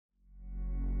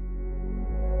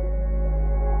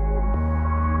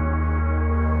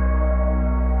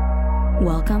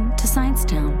Welcome to Science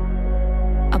Town,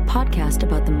 a podcast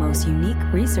about the most unique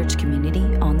research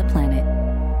community on the planet.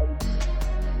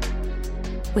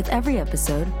 With every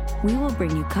episode, we will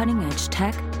bring you cutting-edge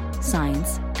tech,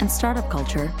 science, and startup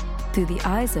culture through the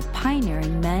eyes of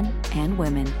pioneering men and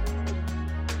women.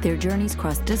 Their journeys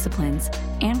cross disciplines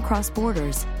and cross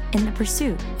borders in the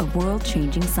pursuit of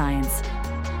world-changing science.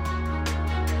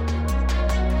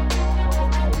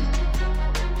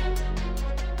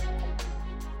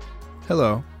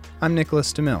 Hello, I'm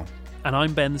Nicholas DeMille. And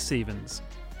I'm Ben Stevens.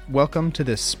 Welcome to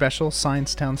this special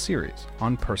Science Town series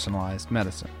on personalized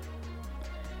medicine.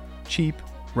 Cheap,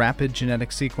 rapid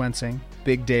genetic sequencing,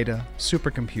 big data,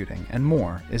 supercomputing, and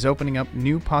more is opening up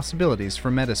new possibilities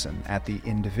for medicine at the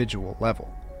individual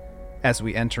level. As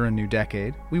we enter a new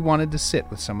decade, we wanted to sit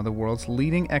with some of the world's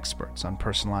leading experts on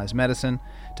personalized medicine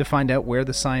to find out where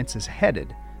the science is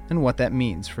headed and what that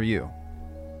means for you.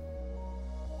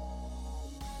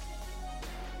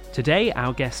 Today,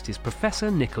 our guest is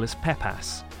Professor Nicholas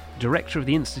Pepas, Director of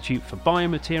the Institute for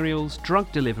Biomaterials,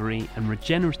 Drug Delivery and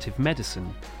Regenerative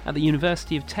Medicine at the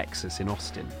University of Texas in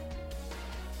Austin.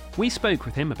 We spoke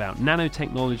with him about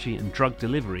nanotechnology and drug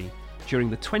delivery during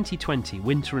the 2020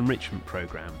 Winter Enrichment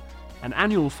Programme, an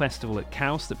annual festival at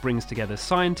KAUST that brings together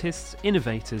scientists,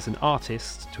 innovators and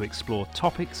artists to explore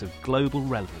topics of global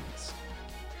relevance.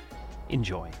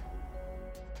 Enjoy.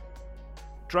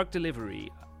 Drug delivery.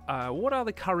 What are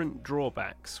the current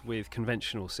drawbacks with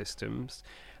conventional systems,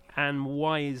 and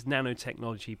why is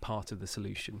nanotechnology part of the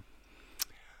solution?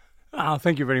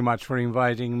 Thank you very much for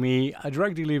inviting me.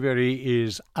 Drug delivery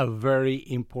is a very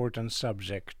important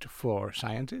subject for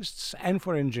scientists and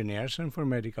for engineers and for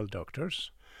medical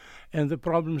doctors. And the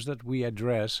problems that we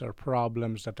address are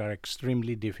problems that are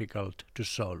extremely difficult to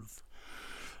solve.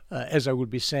 As I will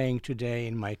be saying today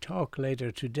in my talk later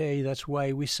today, that's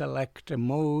why we select a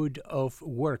mode of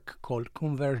work called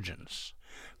convergence.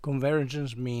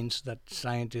 Convergence means that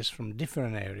scientists from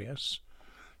different areas,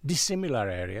 dissimilar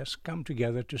areas, come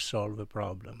together to solve a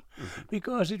problem.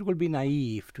 Because it will be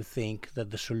naive to think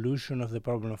that the solution of the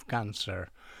problem of cancer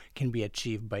can be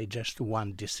achieved by just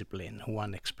one discipline,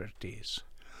 one expertise.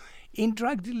 In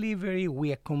drug delivery,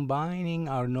 we are combining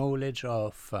our knowledge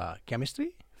of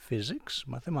chemistry, physics,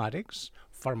 mathematics,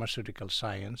 pharmaceutical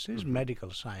sciences, medical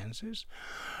sciences,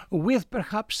 with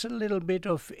perhaps a little bit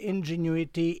of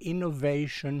ingenuity,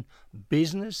 innovation,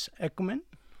 business acumen,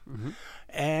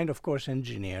 and of course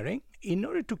engineering, in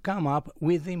order to come up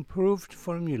with improved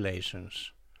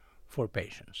formulations for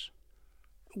patients.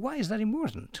 Why is that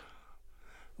important?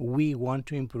 We want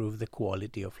to improve the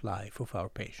quality of life of our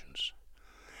patients.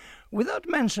 Without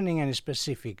mentioning any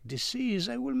specific disease,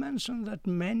 I will mention that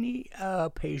many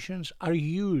patients are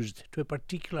used to a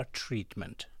particular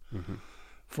treatment.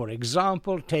 For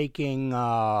example, taking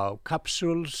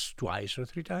capsules twice or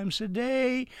 3 times a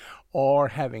day, or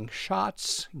having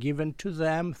shots given to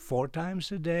them 4 times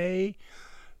a day.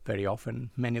 Very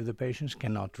often, many of the patients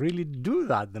cannot really do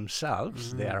that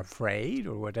themselves. They are afraid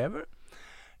or whatever.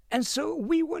 And so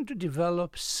we want to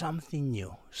develop something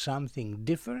new, something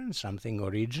different, something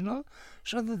original,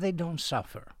 so that they don't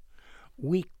suffer.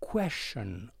 We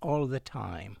question all the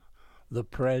time the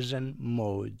present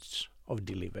modes of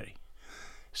delivery.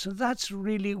 So that's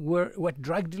really what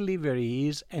drug delivery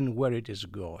is and where it is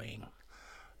going.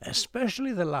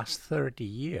 Especially the last 30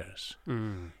 years,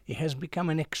 it has become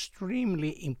an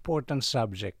extremely important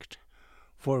subject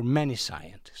for many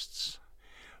scientists.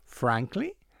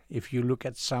 Frankly, if you look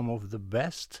at some of the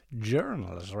best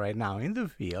journals right now in the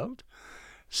field,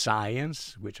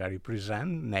 Science, which I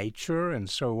represent, Nature, and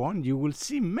so on, you will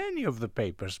see many of the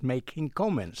papers making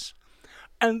comments.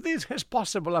 And this has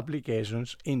possible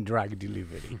applications in drug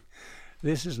delivery.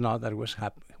 This is not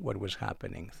what was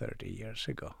happening 30 years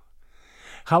ago.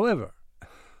 However,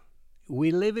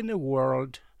 we live in a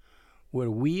world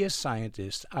where we as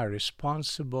scientists are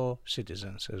responsible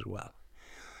citizens as well.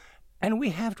 And we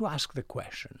have to ask the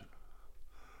question,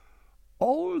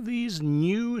 all these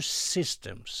new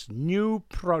systems, new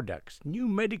products, new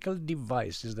medical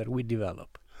devices that we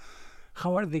develop,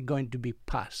 how are they going to be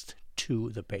passed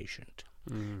to the patient?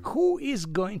 Who is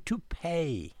going to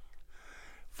pay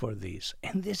for this?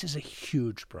 And this is a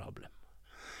huge problem.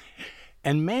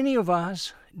 And many of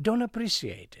us don't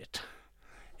appreciate it.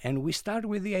 And we start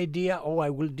with the idea, I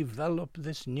will develop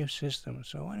this new system and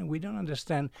so on. And we don't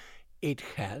understand it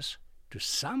has to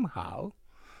somehow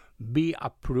be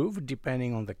approved,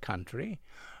 depending on the country,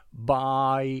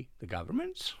 by the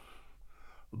governments,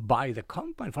 by the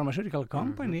pharmaceutical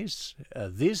companies,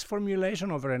 this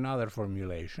formulation over another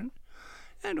formulation,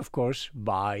 and of course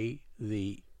by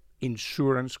the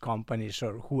insurance companies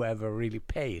or whoever really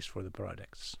pays for the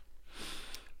products.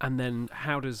 And then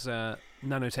how does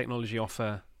nanotechnology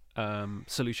offer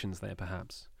solutions there,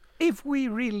 perhaps? If we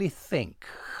really think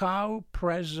how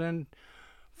present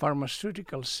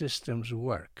pharmaceutical systems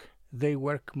work, they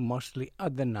work mostly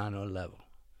at the nano level.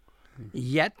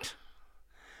 Yet,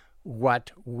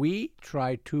 what we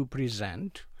try to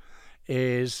present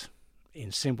is,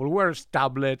 in simple words,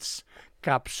 tablets,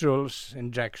 capsules,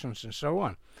 injections, and so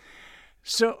on.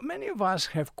 So many of us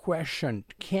have questioned,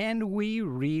 can we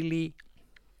really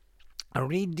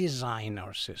redesign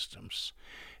our systems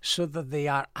so that they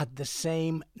are at the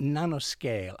same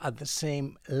nanoscale, at the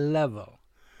same level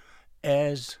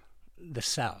as the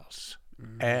cells,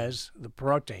 as the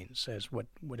proteins, as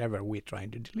whatever we're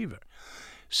trying to deliver.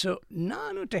 So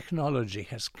nanotechnology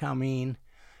has come in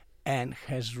and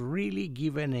has really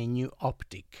given a new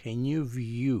optic, a new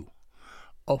view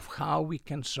of how we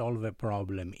can solve a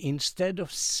problem. Instead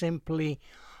of simply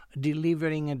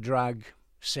delivering a drug,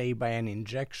 say by an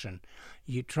injection,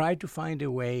 you try to find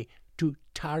a way to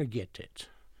target it,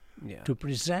 to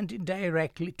present it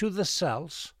directly to the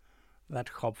cells that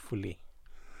hopefully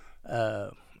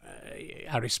are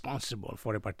responsible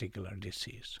for a particular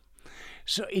disease.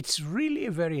 So it's really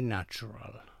a very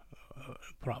natural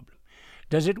problem.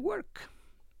 Does it work?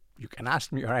 You can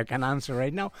ask me or I can answer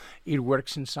right now. It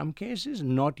works in some cases,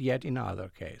 not yet in other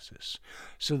cases.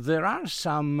 So there are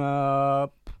some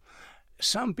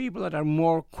people that are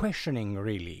more questioning,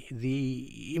 really,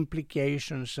 the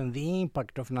implications and the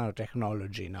impact of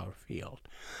nanotechnology in our field.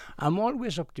 I'm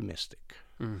always optimistic.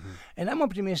 And I'm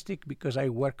optimistic because I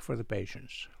work for the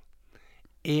patients.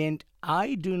 And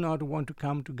I do not want to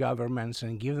come to governments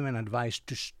and give them an advice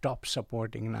to stop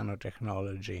supporting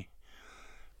nanotechnology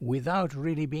without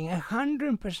really being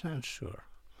 100% sure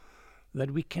that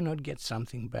we cannot get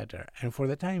something better. And for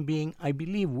the time being, I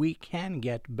believe we can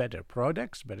get better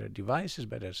products, better devices,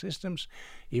 better systems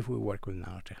if we work with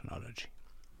nanotechnology.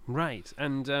 Right.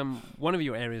 And one of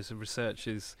your areas of research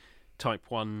is type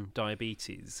 1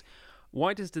 diabetes.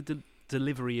 Why does the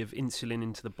delivery of insulin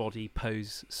into the body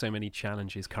pose so many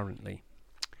challenges currently?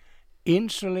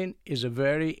 Insulin is a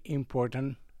very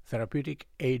important therapeutic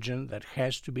agent that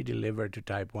has to be delivered to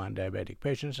type 1 diabetic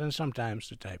patients and sometimes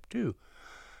to type 2.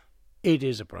 It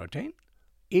is a protein.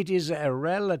 It is a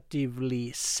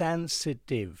relatively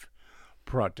sensitive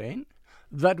protein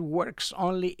that works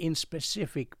only in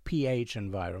specific pH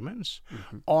environments,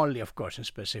 only, of course, in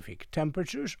specific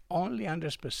temperatures, only under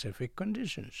specific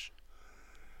conditions.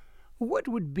 What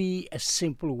would be a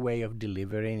simple way of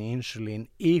delivering insulin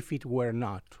if it were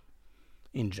not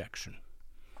injection?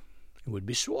 It would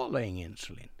be swallowing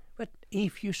insulin. But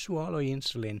if you swallow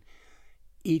insulin,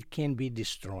 it can be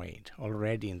destroyed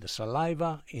already in the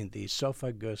saliva, in the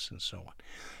esophagus, and so on.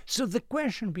 So the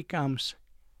question becomes,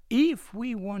 if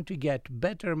we want to get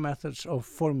better methods of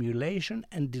formulation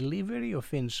and delivery of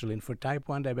insulin for type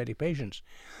 1 diabetic patients,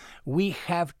 we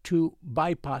have to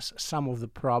bypass some of the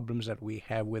problems that we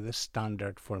have with the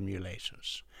standard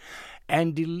formulations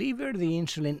and deliver the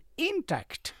insulin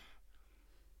intact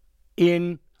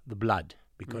in the blood,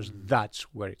 because that's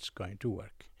where it's going to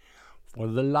work. For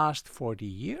the last 40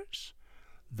 years,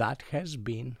 that has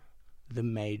been the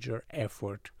major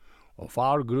effort of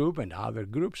our group and other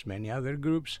groups, many other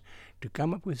groups, to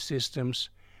come up with systems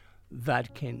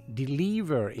that can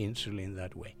deliver insulin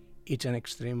that way. It's an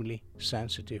extremely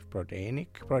sensitive protein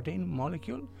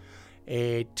molecule.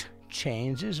 It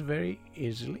changes very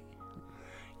easily.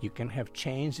 You can have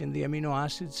change in the amino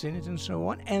acids in it and so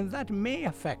on, and that may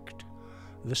affect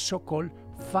the so-called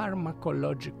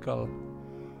pharmacological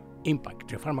impact,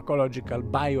 the pharmacological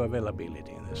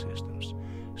bioavailability in the systems.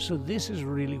 So this is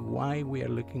really why we are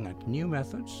looking at new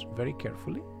methods very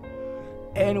carefully,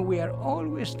 and we are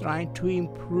always trying to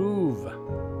improve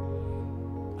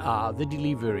the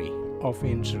delivery of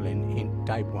insulin in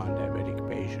type 1 diabetic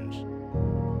patients.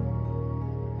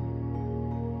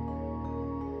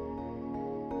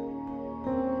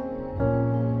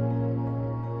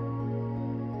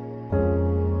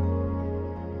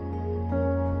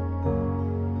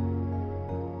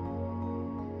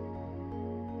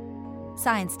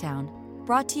 Science Town,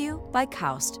 brought to you by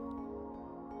KAUST.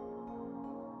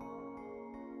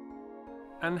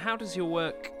 And how does your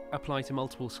work apply to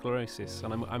multiple sclerosis?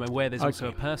 And I'm aware there's also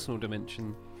a personal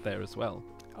dimension there as well.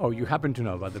 Oh, you happen to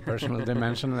know about the personal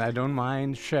dimension, and I don't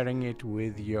mind sharing it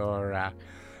with your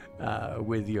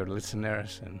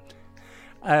listeners.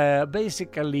 And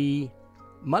basically,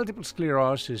 multiple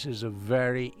sclerosis is a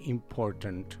very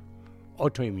important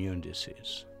autoimmune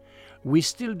disease. We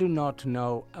still do not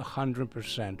know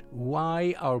 100%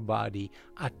 why our body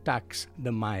attacks the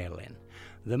myelin.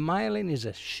 The myelin is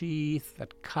a sheath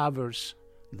that covers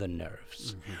the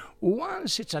nerves.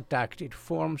 Once it's attacked, it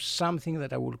forms something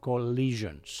that I would call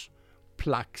lesions,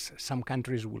 plaques. Some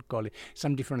countries will call it,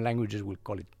 some different languages will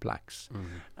call it plaques.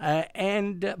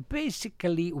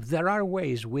 Basically, there are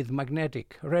ways with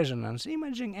magnetic resonance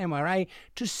imaging, MRI,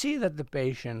 to see that the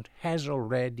patient has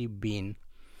already been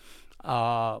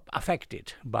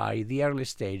affected by the early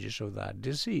stages of that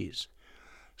disease.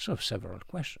 So several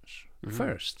questions.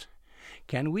 First,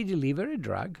 can we deliver a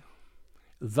drug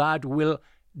that will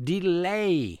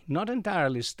delay, not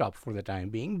entirely stop for the time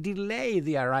being, delay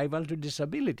the arrival to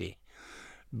disability?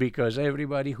 Because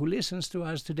everybody who listens to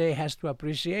us today has to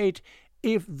appreciate,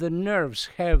 if the nerves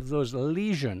have those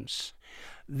lesions,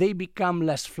 they become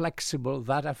less flexible.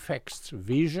 That affects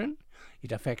vision.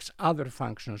 It affects other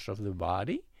functions of the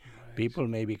body. Right. People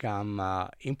may become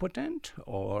impotent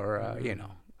or,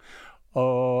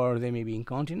 or they may be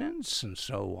incontinent and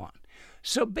so on.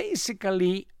 So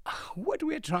basically, what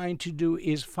we're trying to do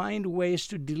is find ways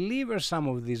to deliver some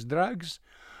of these drugs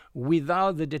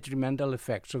without the detrimental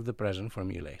effects of the present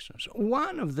formulations.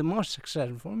 One of the most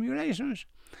successful formulations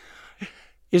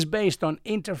is based on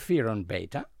interferon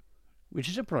beta, which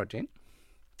is a protein,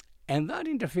 and that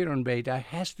interferon beta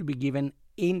has to be given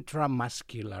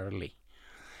intramuscularly.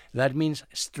 That means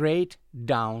straight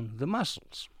down the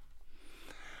muscles.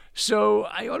 So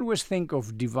I always think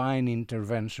of divine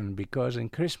intervention because in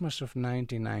Christmas of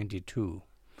 1992,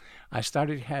 I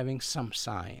started having some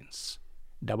signs,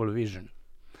 double vision,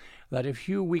 that a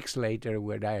few weeks later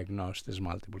were diagnosed as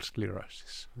multiple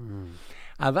sclerosis.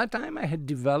 At that time, I had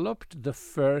developed the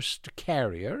first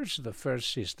carriers, the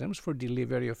first systems for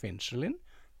delivery of insulin,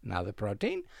 now the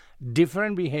protein,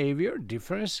 different behavior,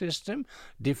 different system,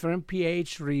 different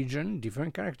pH region,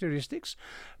 different characteristics,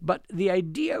 but the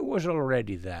idea was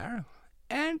already there.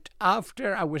 And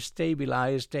after I was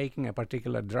stabilized taking a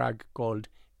particular drug called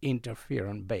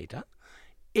interferon beta,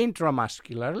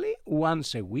 intramuscularly,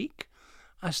 once a week,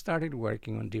 I started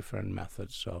working on different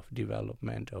methods of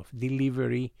development, of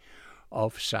delivery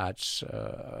of such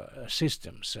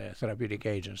systems, therapeutic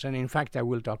agents. And in fact, I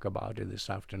will talk about it this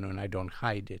afternoon. I don't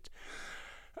hide it.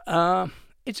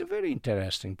 It's a very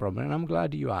interesting problem, and I'm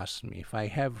glad you asked me. If I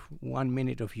have 1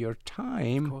 minute of your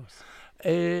time, of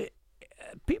course.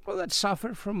 People that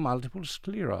suffer from multiple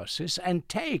sclerosis and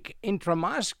take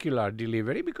intramuscular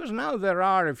delivery, because now there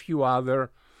are a few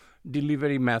other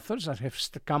delivery methods that have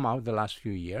come out the last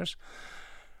few years,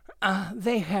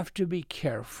 they have to be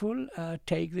careful,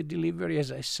 take the delivery,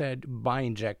 as I said, by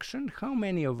injection. How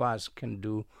many of us can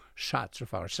do shots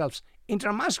of ourselves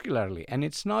intramuscularly? And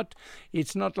it's not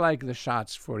like the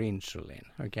shots for insulin,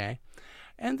 okay?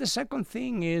 And the second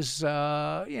thing is, they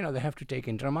have to take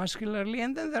intramuscularly,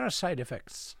 and then there are side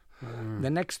effects.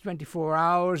 The next 24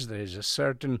 hours, there is a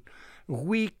certain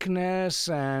weakness,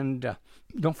 and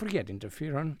don't forget,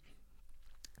 interferon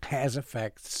has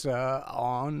effects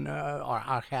on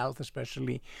our health,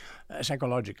 especially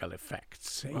psychological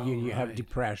effects. You have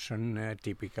depression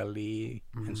typically,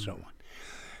 and so on.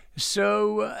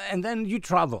 So, and then you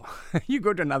travel. You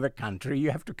go to another country,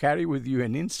 you have to carry with you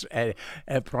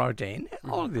a protein,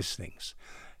 all these things.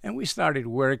 And we started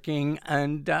working,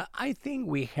 and I think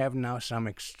we have now some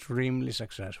extremely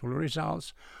successful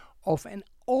results of an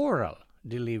oral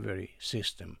delivery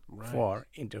system for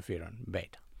interferon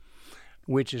beta,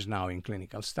 which is now in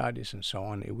clinical studies and so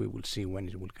on. We will see when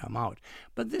it will come out.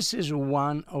 But this is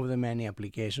one of the many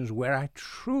applications where I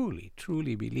truly,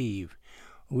 truly believe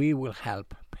we will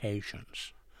help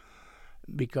patients,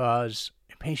 because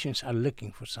patients are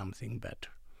looking for something better.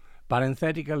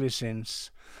 Parenthetically,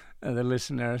 since the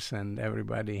listeners and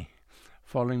everybody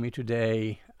following me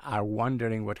today are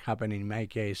wondering what happened in my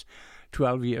case,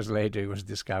 12 years later it was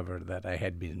discovered that I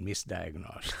had been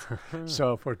misdiagnosed.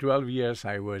 So for 12 years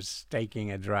I was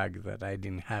taking a drug that I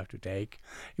didn't have to take.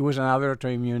 It was another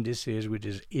autoimmune disease which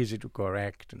is easy to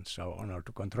correct and so on, or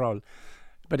to control.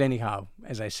 But anyhow,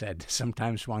 as I said,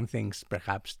 sometimes one thinks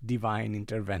perhaps divine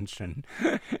intervention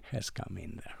has come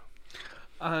in there.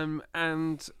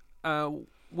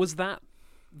 Was that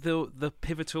the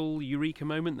pivotal eureka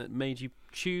moment that made you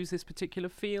choose this particular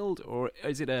field, or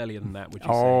is it earlier than that, would you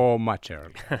say? Oh, much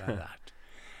earlier than that.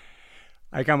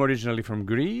 I come originally from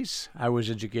Greece. I was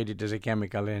educated as a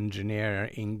chemical engineer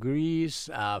in Greece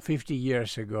 50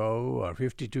 years ago, or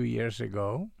 52 years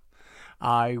ago.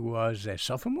 I was a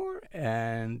sophomore,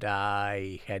 and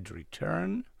I had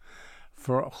returned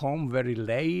home very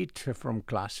late from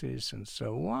classes and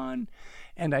so on.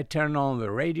 And I turned on the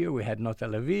radio. We had no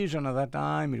television at that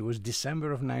time. It was December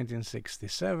of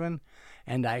 1967.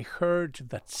 And I heard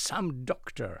that some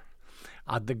doctor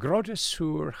at the Grote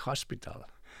Sur Hospital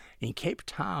in Cape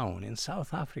Town, in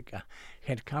South Africa,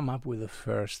 had come up with the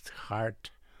first heart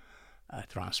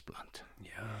transplant.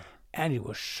 Yeah. And it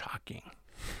was shocking.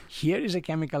 Here is a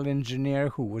chemical engineer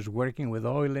who was working with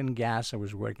oil and gas. I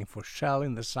was working for Shell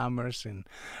in the summers in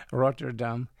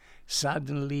Rotterdam,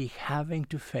 suddenly having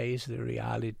to face the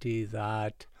reality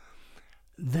that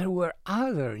there were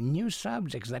other new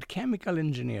subjects that chemical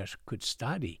engineers could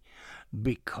study,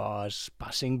 because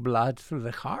passing blood through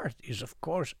the heart is, of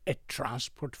course, a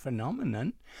transport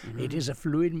phenomenon. Mm-hmm. It is a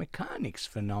fluid mechanics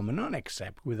phenomenon,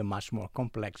 except with a much more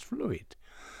complex fluid.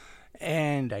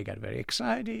 And I got very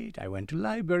excited. I went to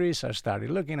libraries. I started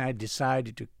looking. I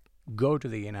decided to go to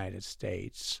the United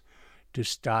States to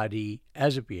study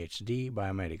as a PhD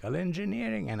biomedical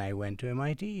engineering, and I went to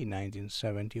MIT in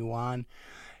 1971.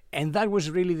 And that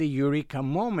was really the eureka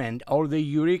moment, or the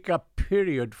eureka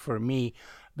period for me,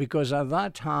 because at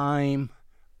that time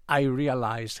I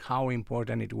realized how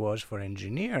important it was for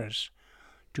engineers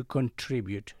to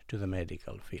contribute to the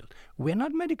medical field. We're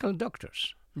not medical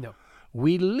doctors. No.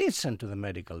 We listen to the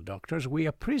medical doctors, we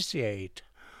appreciate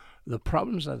the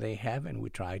problems that they have, and we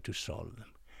try to solve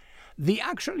them. The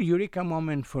actual eureka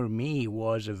moment for me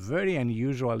was a very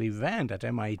unusual event at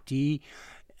MIT.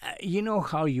 You know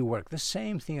how you work. The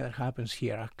same thing that happens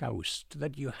here at KAUST,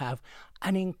 that you have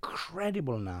an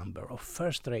incredible number of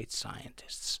first-rate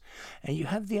scientists, and you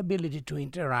have the ability to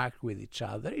interact with each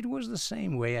other. It was the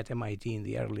same way at MIT in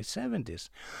the early 70s.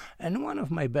 And one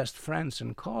of my best friends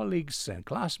and colleagues and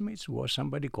classmates was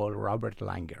somebody called Robert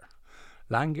Langer.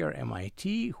 Langer,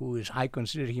 MIT, I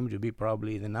consider him to be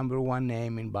probably the number one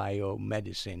name in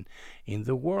biomedicine in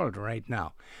the world right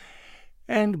now.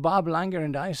 And Bob Langer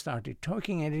and I started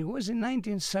talking, and it was in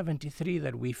 1973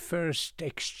 that we first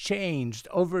exchanged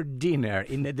over dinner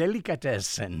in a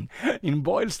delicatessen in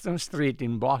Boylston Street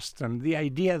in Boston the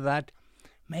idea that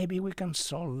maybe we can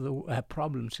solve the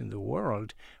problems in the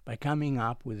world by coming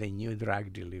up with a new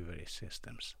drug delivery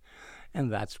systems.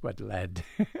 And that's what led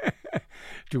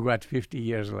to what 50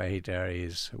 years later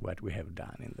is what we have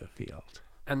done in the field.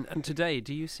 And today,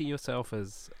 do you see yourself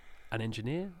as an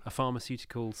engineer, a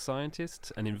pharmaceutical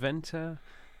scientist, an inventor,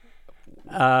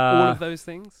 all of those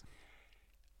things?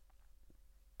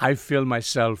 I feel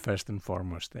myself first and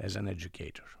foremost as an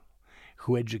educator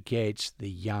who educates the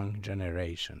young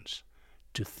generations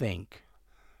to think,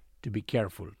 to be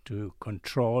careful, to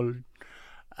control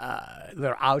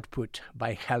their output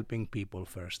by helping people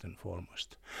first and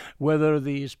foremost. Whether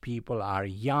these people are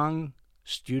young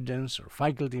students or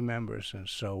faculty members and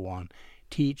so on,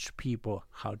 teach people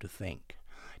how to think.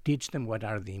 Teach them what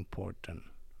are the important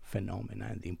phenomena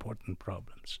and the important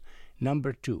problems.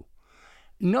 Number two,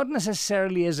 not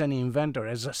necessarily as an inventor,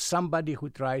 as somebody who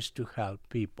tries to help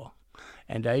people.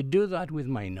 And I do that with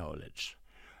my knowledge.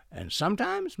 And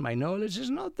sometimes my knowledge is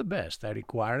not the best. I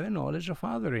require the knowledge of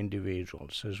other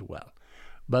individuals as well.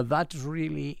 But that's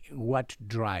really what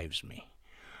drives me.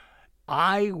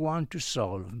 I want to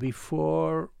solve,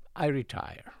 before I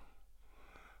retire,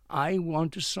 I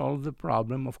want to solve the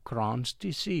problem of Crohn's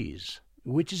disease,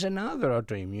 which is another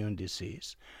autoimmune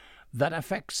disease that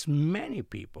affects many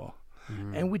people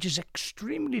and which is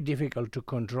extremely difficult to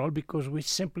control because we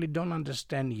simply don't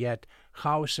understand yet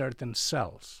how certain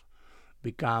cells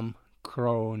become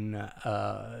Crohn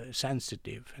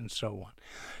sensitive and so on.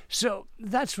 So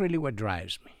that's really what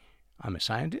drives me. I'm a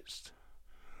scientist.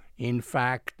 In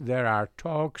fact, there are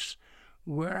talks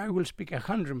where I will speak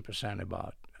 100%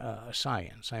 about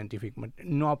scientific,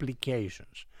 no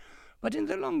applications. But in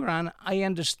the long run, I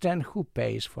understand who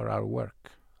pays for our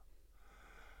work.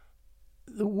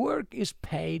 The work is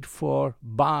paid for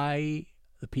by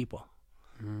the people,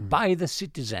 by the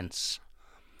citizens.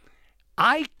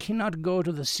 I cannot go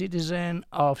to the citizen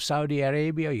of Saudi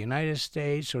Arabia, United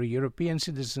States, or European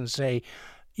citizen and say,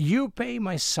 you pay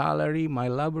my salary, my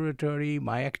laboratory,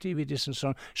 my activities, and so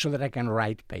on, so that I can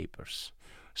write papers,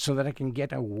 so that I can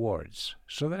get awards,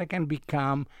 so that I can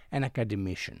become an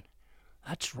academician.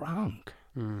 That's wrong.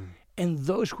 And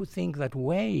those who think that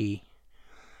way,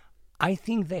 I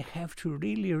think they have to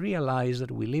really realize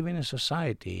that we live in a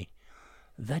society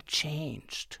that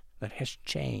has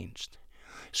changed.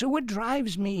 So what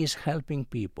drives me is helping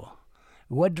people.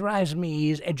 What drives me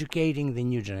is educating the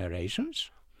new generations.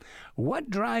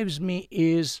 What drives me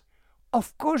is,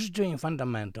 of course, doing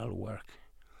fundamental work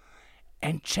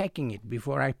and checking it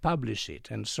before I publish it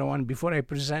and so on, before I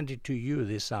present it to you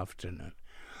this afternoon.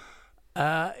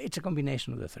 It's a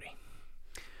combination of the three.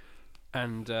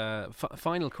 And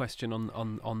final question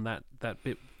on that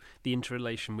bit, the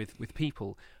interrelation with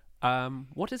people.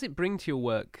 What does it bring to your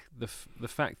work, the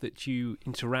fact that you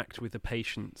interact with the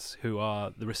patients who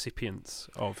are the recipients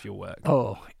of your work?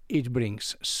 Oh, it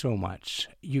brings so much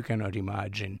you cannot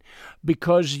imagine.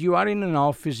 Because you are in an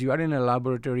office, you are in a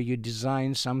laboratory, you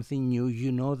design something new,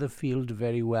 you know the field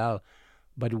very well.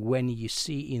 But when you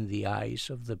see in the eyes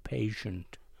of the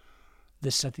patient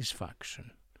the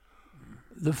satisfaction,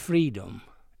 the freedom,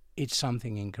 it's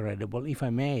something incredible. If I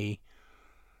may,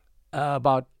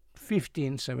 about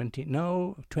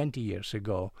 20 years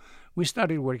ago, we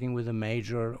started working with a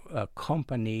major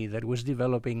company that was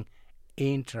developing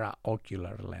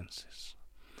intraocular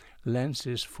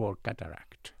lenses for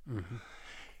cataract. Mm-hmm.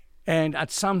 And at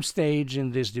some stage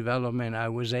in this development, I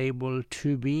was able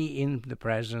to be in the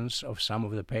presence of some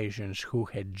of the patients who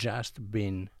had just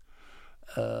been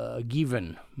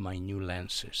given my new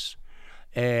lenses.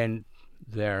 And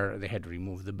they had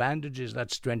removed the bandages.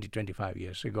 That's 25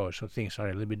 years ago, so things are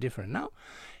a little bit different now.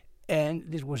 And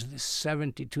this was this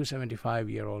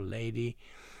 75-year-old lady,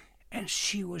 and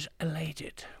she was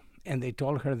elated. And they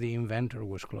told her the inventor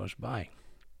was close by.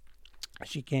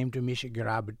 She came to me, she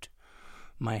grabbed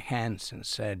my hands and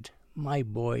said, "My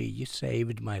boy, you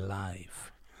saved my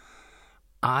life.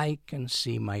 I can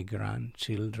see my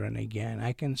grandchildren again.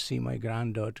 I can see my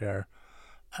granddaughter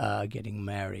getting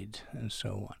married," and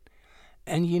so on.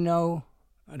 And I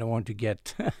don't want to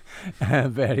get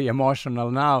very emotional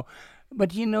now,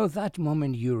 but that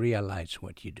moment you realize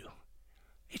what you do.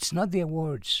 It's not the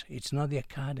awards, it's not the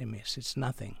academies, it's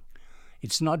nothing.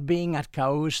 It's not being at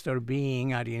KAUST or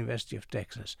being at the University of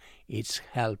Texas. It's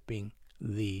helping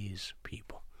these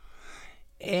people.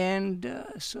 And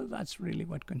so that's really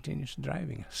what continues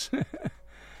driving us.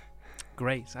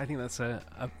 Great. I think that's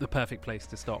the perfect place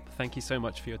to stop. Thank you so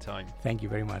much for your time. Thank you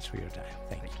very much for your time.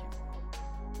 Thank you.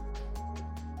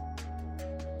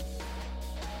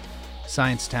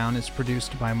 Sciencetown is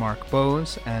produced by Mark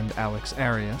Bowes and Alex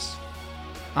Arias.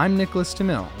 I'm Nicholas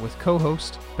DeMille with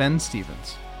co-host Ben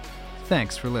Stevens.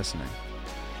 Thanks for listening.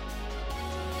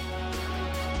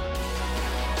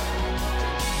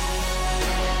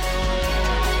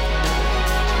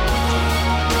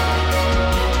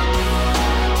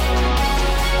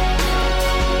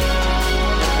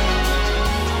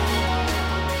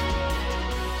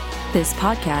 This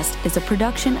podcast is a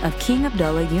production of King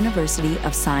Abdullah University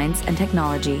of Science and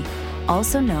Technology,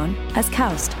 also known as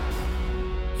KAUST.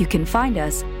 You can find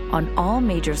us on all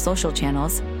major social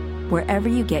channels, wherever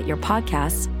you get your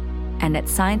podcasts, and at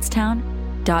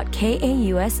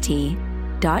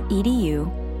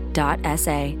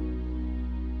sciencetown.kaust.edu.sa.